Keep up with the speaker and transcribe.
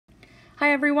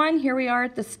Hi everyone, here we are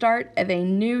at the start of a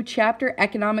new chapter,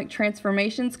 Economic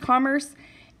Transformations, Commerce,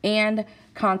 and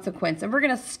Consequence. And we're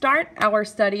going to start our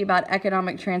study about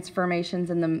economic transformations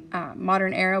in the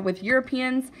modern era with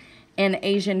Europeans and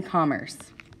Asian commerce.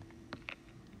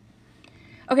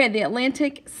 Okay, the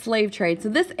Atlantic slave trade. So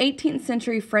this 18th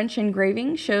century French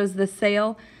engraving shows the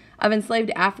sale of enslaved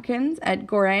Africans at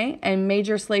Gorée, a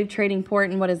major slave trading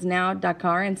port in what is now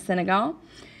Dakar in Senegal.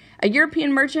 A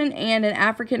European merchant and an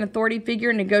African authority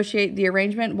figure negotiate the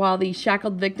arrangement while the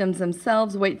shackled victims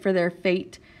themselves wait for their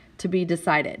fate to be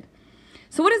decided.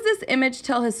 So what does this image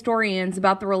tell historians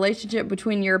about the relationship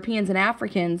between Europeans and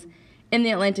Africans in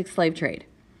the Atlantic slave trade?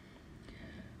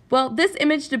 Well, this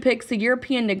image depicts a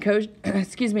European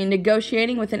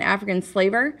negotiating with an African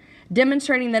slaver,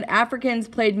 demonstrating that Africans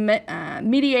played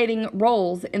mediating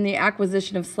roles in the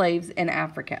acquisition of slaves in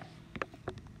Africa.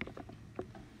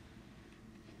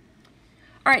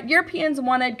 All right, Europeans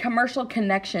wanted commercial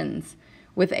connections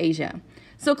with Asia.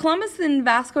 So Columbus and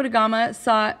Vasco da Gama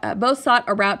both sought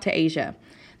a route to Asia.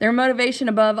 Their motivation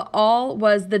above all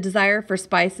was the desire for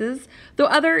spices, though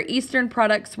other Eastern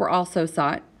products were also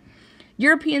sought.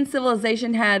 European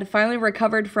civilization had finally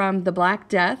recovered from the Black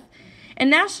Death, and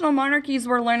national monarchies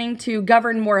were learning to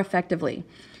govern more effectively.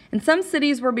 And some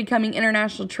cities were becoming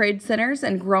international trade centers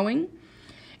and growing.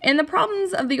 And the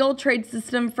problems of the old trade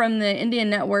system from the Indian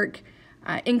network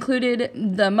included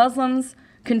the Muslims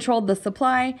controlled the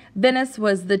supply. Venice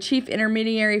was the chief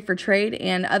intermediary for trade,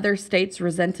 and other states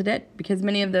resented it because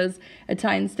many of those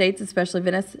Italian states, especially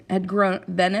Venice, had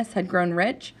grown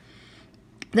rich.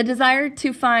 The desire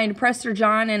to find Prester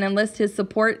John and enlist his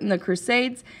support in the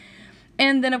Crusades,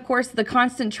 and then, of course, the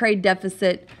constant trade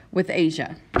deficit with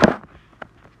Asia.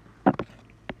 All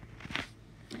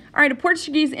right, a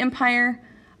Portuguese empire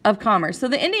of commerce. So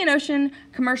the Indian Ocean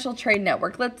Commercial Trade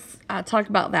Network, let's talk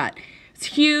about that. It's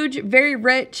huge, very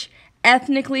rich,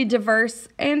 ethnically diverse,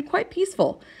 and quite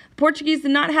peaceful. The Portuguese did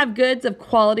not have goods of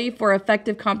quality for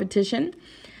effective competition,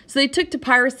 so they took to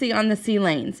piracy on the sea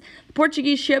lanes. The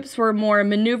Portuguese ships were more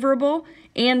maneuverable,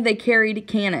 and they carried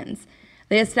cannons.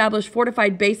 They established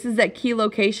fortified bases at key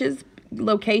locations,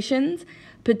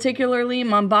 particularly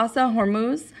Mombasa,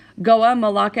 Hormuz, Goa,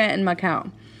 Malacca, and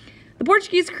Macau. The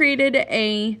Portuguese created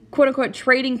a quote-unquote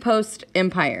trading post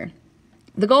empire.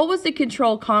 The goal was to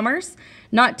control commerce,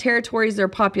 not territories or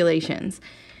populations.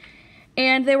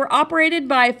 And they were operated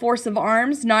by a force of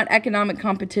arms, not economic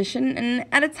competition. And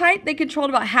at its height, they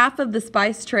controlled about half of the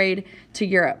spice trade to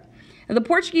Europe. And the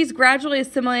Portuguese gradually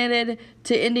assimilated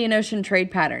to Indian Ocean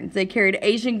trade patterns. They carried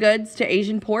Asian goods to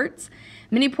Asian ports.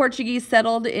 Many Portuguese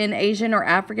settled in Asian or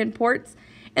African ports.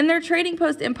 And their trading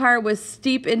post empire was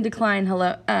steep in decline,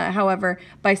 however,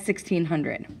 by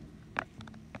 1600.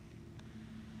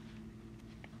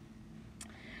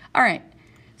 All right,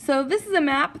 so this is a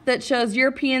map that shows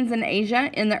Europeans and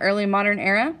Asia in the early modern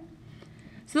era.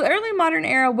 So the early modern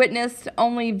era witnessed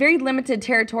only very limited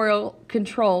territorial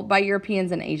control by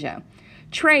Europeans in Asia.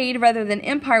 Trade, rather than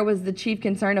empire, was the chief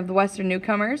concern of the Western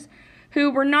newcomers,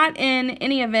 who were not in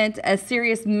any event a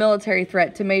serious military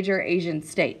threat to major Asian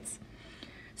states.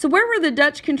 So where were the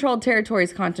Dutch-controlled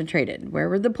territories concentrated? Where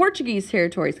were the Portuguese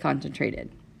territories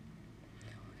concentrated?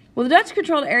 Well, the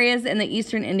Dutch-controlled areas in the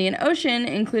eastern Indian Ocean,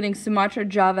 including Sumatra,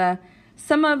 Java,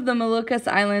 some of the Moluccas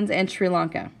Islands, and Sri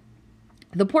Lanka.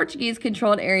 The Portuguese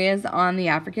controlled areas on the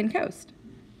African coast.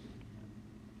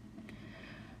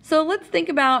 So let's think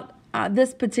about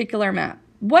this particular map.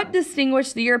 What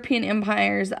distinguished the European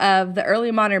empires of the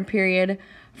early modern period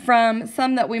from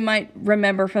some that we might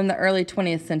remember from the early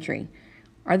 20th century?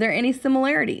 Are there any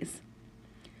similarities?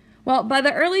 Well, by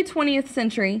the early 20th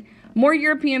century, more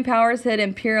European powers had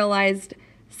imperialized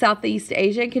Southeast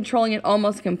Asia, controlling it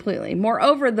almost completely.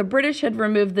 Moreover, the British had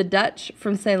removed the Dutch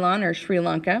from Ceylon or Sri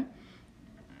Lanka,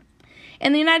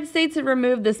 and the United States had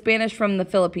removed the Spanish from the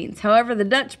Philippines. However, the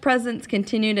Dutch presence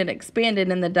continued and expanded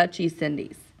in the Dutch East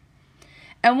Indies.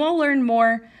 And we'll learn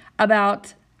more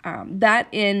about that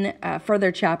in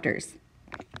further chapters.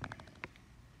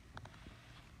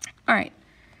 All right.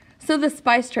 So the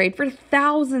spice trade, for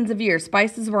thousands of years,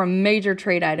 spices were a major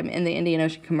trade item in the Indian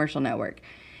Ocean Commercial Network,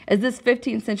 as this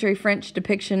 15th century French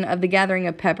depiction of the gathering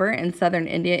of pepper in southern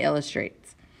India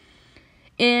illustrates.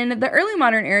 In the early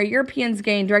modern era, Europeans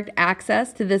gained direct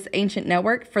access to this ancient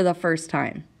network for the first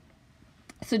time.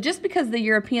 So just because the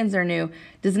Europeans are new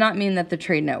does not mean that the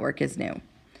trade network is new.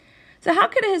 So how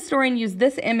could a historian use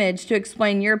this image to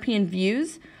explain European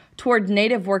views toward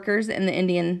native workers in the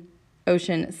Indian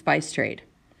Ocean spice trade?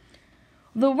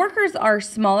 The workers are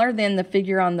smaller than the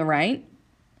figure on the right,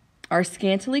 are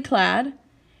scantily clad,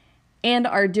 and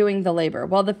are doing the labor,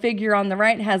 while the figure on the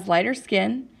right has lighter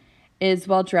skin is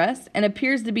well dressed and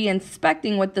appears to be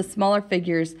inspecting what the smaller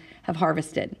figures have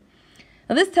harvested.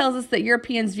 Now, this tells us that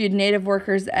Europeans viewed native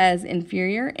workers as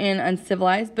inferior and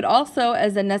uncivilized, but also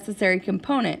as a necessary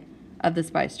component of the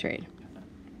spice trade.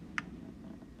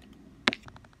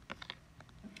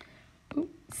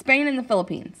 Spain and the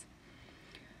Philippines.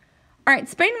 All right,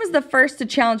 Spain was the first to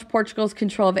challenge Portugal's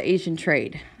control of Asian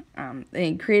trade.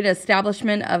 They created an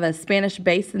establishment of a Spanish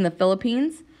base in the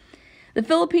Philippines. The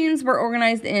Philippines were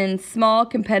organized in small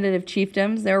competitive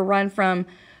chiefdoms. They were run from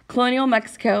colonial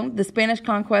Mexico. The Spanish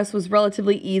conquest was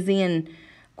relatively easy and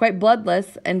quite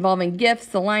bloodless, involving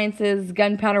gifts, alliances,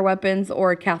 gunpowder weapons,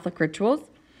 or Catholic rituals.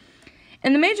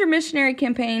 And the major missionary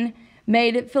campaign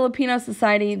made Filipino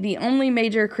society the only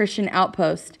major Christian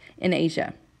outpost in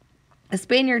Asia. The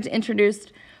Spaniards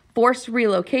introduced forced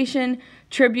relocation,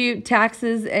 tribute,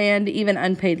 taxes, and even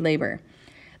unpaid labor.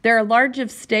 There are large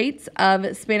estates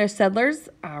of Spanish settlers,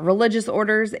 religious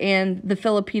orders, and the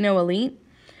Filipino elite.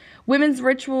 Women's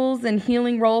rituals and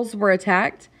healing roles were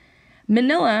attacked.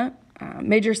 Manila, a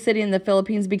major city in the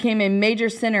Philippines, became a major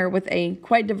center with a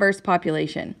quite diverse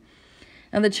population.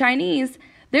 Now, the Chinese,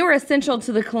 they were essential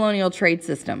to the colonial trade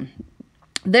system.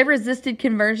 They resisted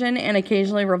conversion and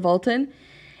occasionally revolted.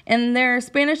 In their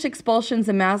Spanish expulsions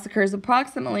and massacres,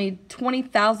 approximately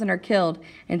 20,000 are killed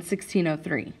in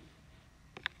 1603.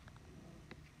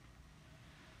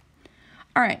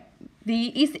 All right, the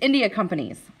East India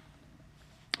Companies.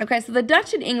 Okay, so the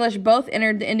Dutch and English both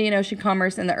entered the Indian Ocean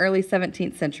commerce in the early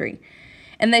 17th century,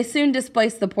 and they soon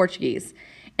displaced the Portuguese,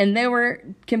 and they were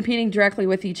competing directly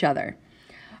with each other.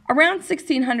 Around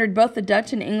 1600, both the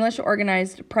Dutch and English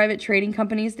organized private trading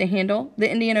companies to handle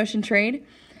the Indian Ocean trade.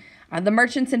 The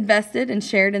merchants invested and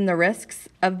shared in the risks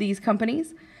of these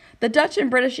companies. The Dutch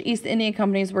and British East India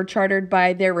Companies were chartered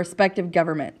by their respective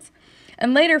governments.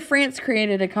 And later, France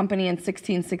created a company in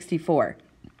 1664.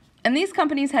 And these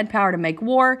companies had power to make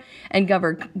war and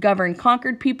govern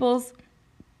conquered peoples,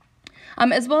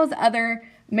 as well as other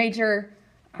major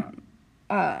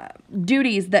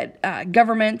duties that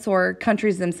governments or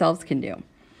countries themselves can do.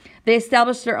 They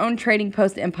established their own trading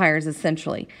post empires,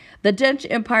 essentially. The Dutch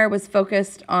Empire was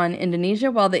focused on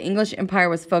Indonesia, while the English Empire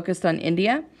was focused on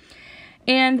India.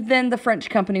 And then the French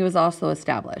company was also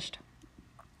established.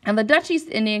 And the Dutch East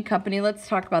India Company, let's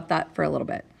talk about that for a little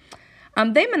bit.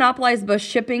 They monopolized both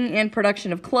shipping and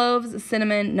production of cloves,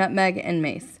 cinnamon, nutmeg, and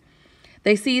mace.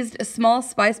 They seized small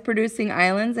spice-producing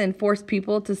islands and forced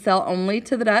people to sell only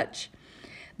to the Dutch.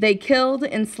 They killed,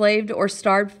 enslaved, or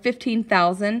starved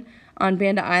 15,000 on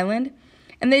Banda Island,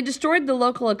 and they destroyed the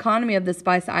local economy of the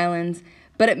Spice Islands,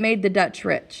 but it made the Dutch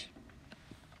rich.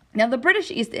 Now, the British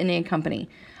East India Company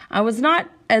was not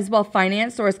as well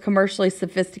financed or as commercially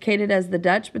sophisticated as the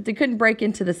Dutch, but they couldn't break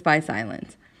into the Spice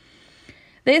Islands.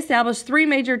 They established 3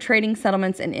 major trading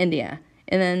settlements in India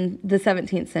in the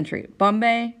 17th century: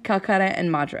 Bombay, Calcutta,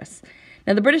 and Madras.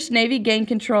 Now, the British Navy gained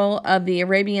control of the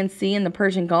Arabian Sea and the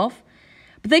Persian Gulf,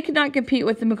 but they could not compete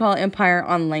with the Mughal Empire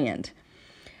on land.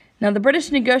 Now, the British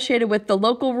negotiated with the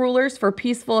local rulers for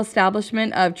peaceful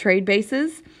establishment of trade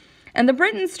bases, and the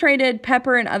Britons traded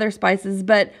pepper and other spices,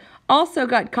 but also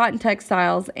got cotton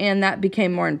textiles, and that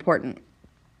became more important.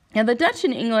 Now, the Dutch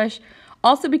and English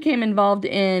also became involved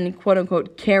in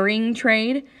quote-unquote carrying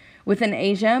trade within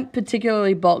Asia,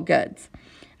 particularly bulk goods.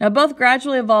 Now, both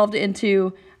gradually evolved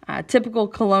into typical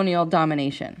colonial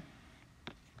domination.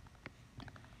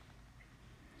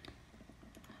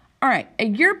 All right, a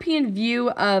European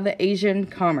view of Asian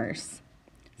commerce.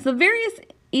 So various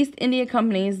East India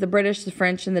companies, the British, the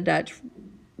French, and the Dutch,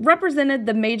 represented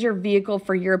the major vehicle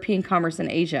for European commerce in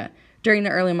Asia during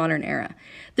the early modern era.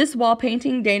 This wall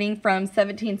painting, dating from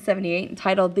 1778,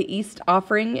 entitled "The East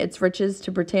Offering Its Riches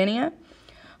to Britannia,"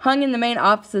 hung in the main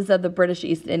offices of the British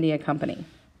East India Company.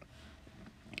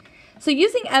 So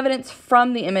using evidence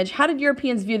from the image, how did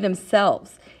Europeans view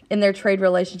themselves in their trade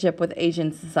relationship with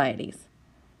Asian societies?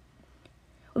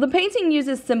 Well, the painting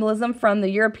uses symbolism from the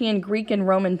European Greek and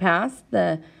Roman past.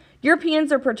 The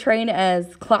Europeans are portrayed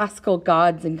as classical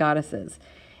gods and goddesses,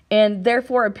 and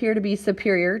therefore appear to be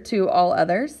superior to all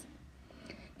others.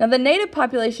 Now, the native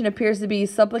population appears to be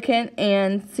supplicant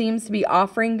and seems to be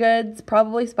offering goods,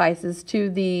 probably spices, to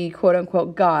the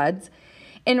quote-unquote gods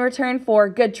in return for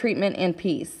good treatment and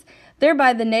peace.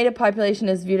 Thereby, the native population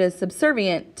is viewed as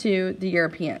subservient to the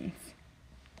Europeans.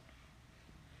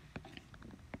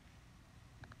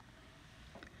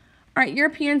 All right,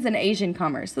 Europeans and Asian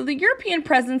commerce. So the European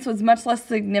presence was much less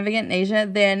significant in Asia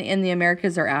than in the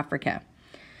Americas or Africa.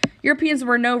 Europeans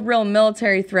were no real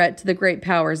military threat to the great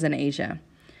powers in Asia.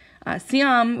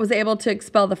 Siam was able to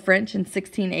expel the French in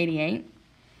 1688.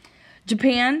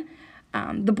 Japan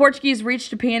The Portuguese reached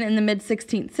Japan in the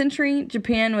mid-16th century.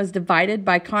 Japan was divided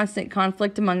by constant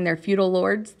conflict among their feudal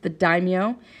lords, the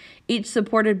daimyo, each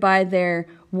supported by their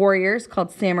warriors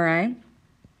called samurai.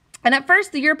 And at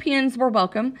first, the Europeans were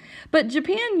welcome, but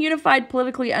Japan unified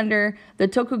politically under the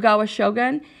Tokugawa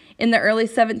shogun in the early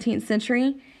 17th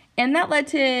century, and that led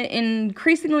to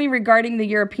increasingly regarding the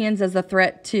Europeans as a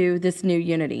threat to this new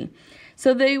unity.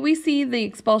 So we see the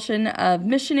expulsion of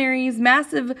missionaries,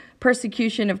 massive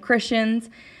persecution of Christians.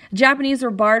 Japanese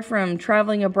were barred from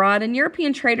traveling abroad, and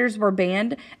European traders were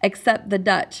banned, except the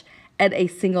Dutch, at a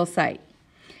single site.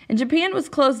 And Japan was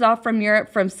closed off from Europe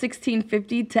from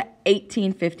 1650 to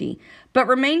 1850, but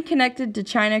remained connected to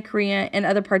China, Korea, and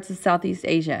other parts of Southeast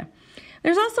Asia.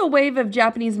 There's also a wave of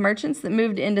Japanese merchants that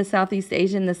moved into Southeast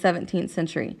Asia in the 17th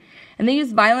century, and they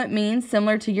used violent means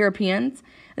similar to Europeans.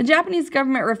 The Japanese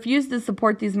government refused to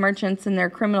support these merchants in their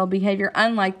criminal behavior,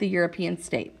 unlike the European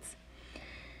states.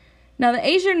 Now, the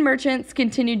Asian merchants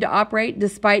continued to operate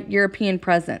despite European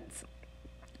presence.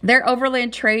 Their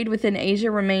overland trade within Asia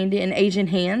remained in Asian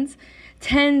hands.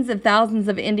 Tens of thousands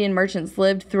of Indian merchants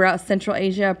lived throughout Central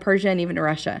Asia, Persia, and even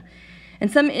Russia.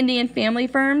 And some Indian family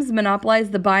firms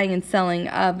monopolized the buying and selling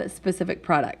of specific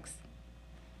products.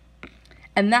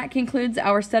 And that concludes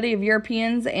our study of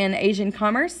Europeans and Asian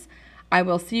commerce. I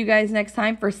will see you guys next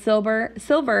time for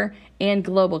silver and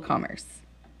global commerce.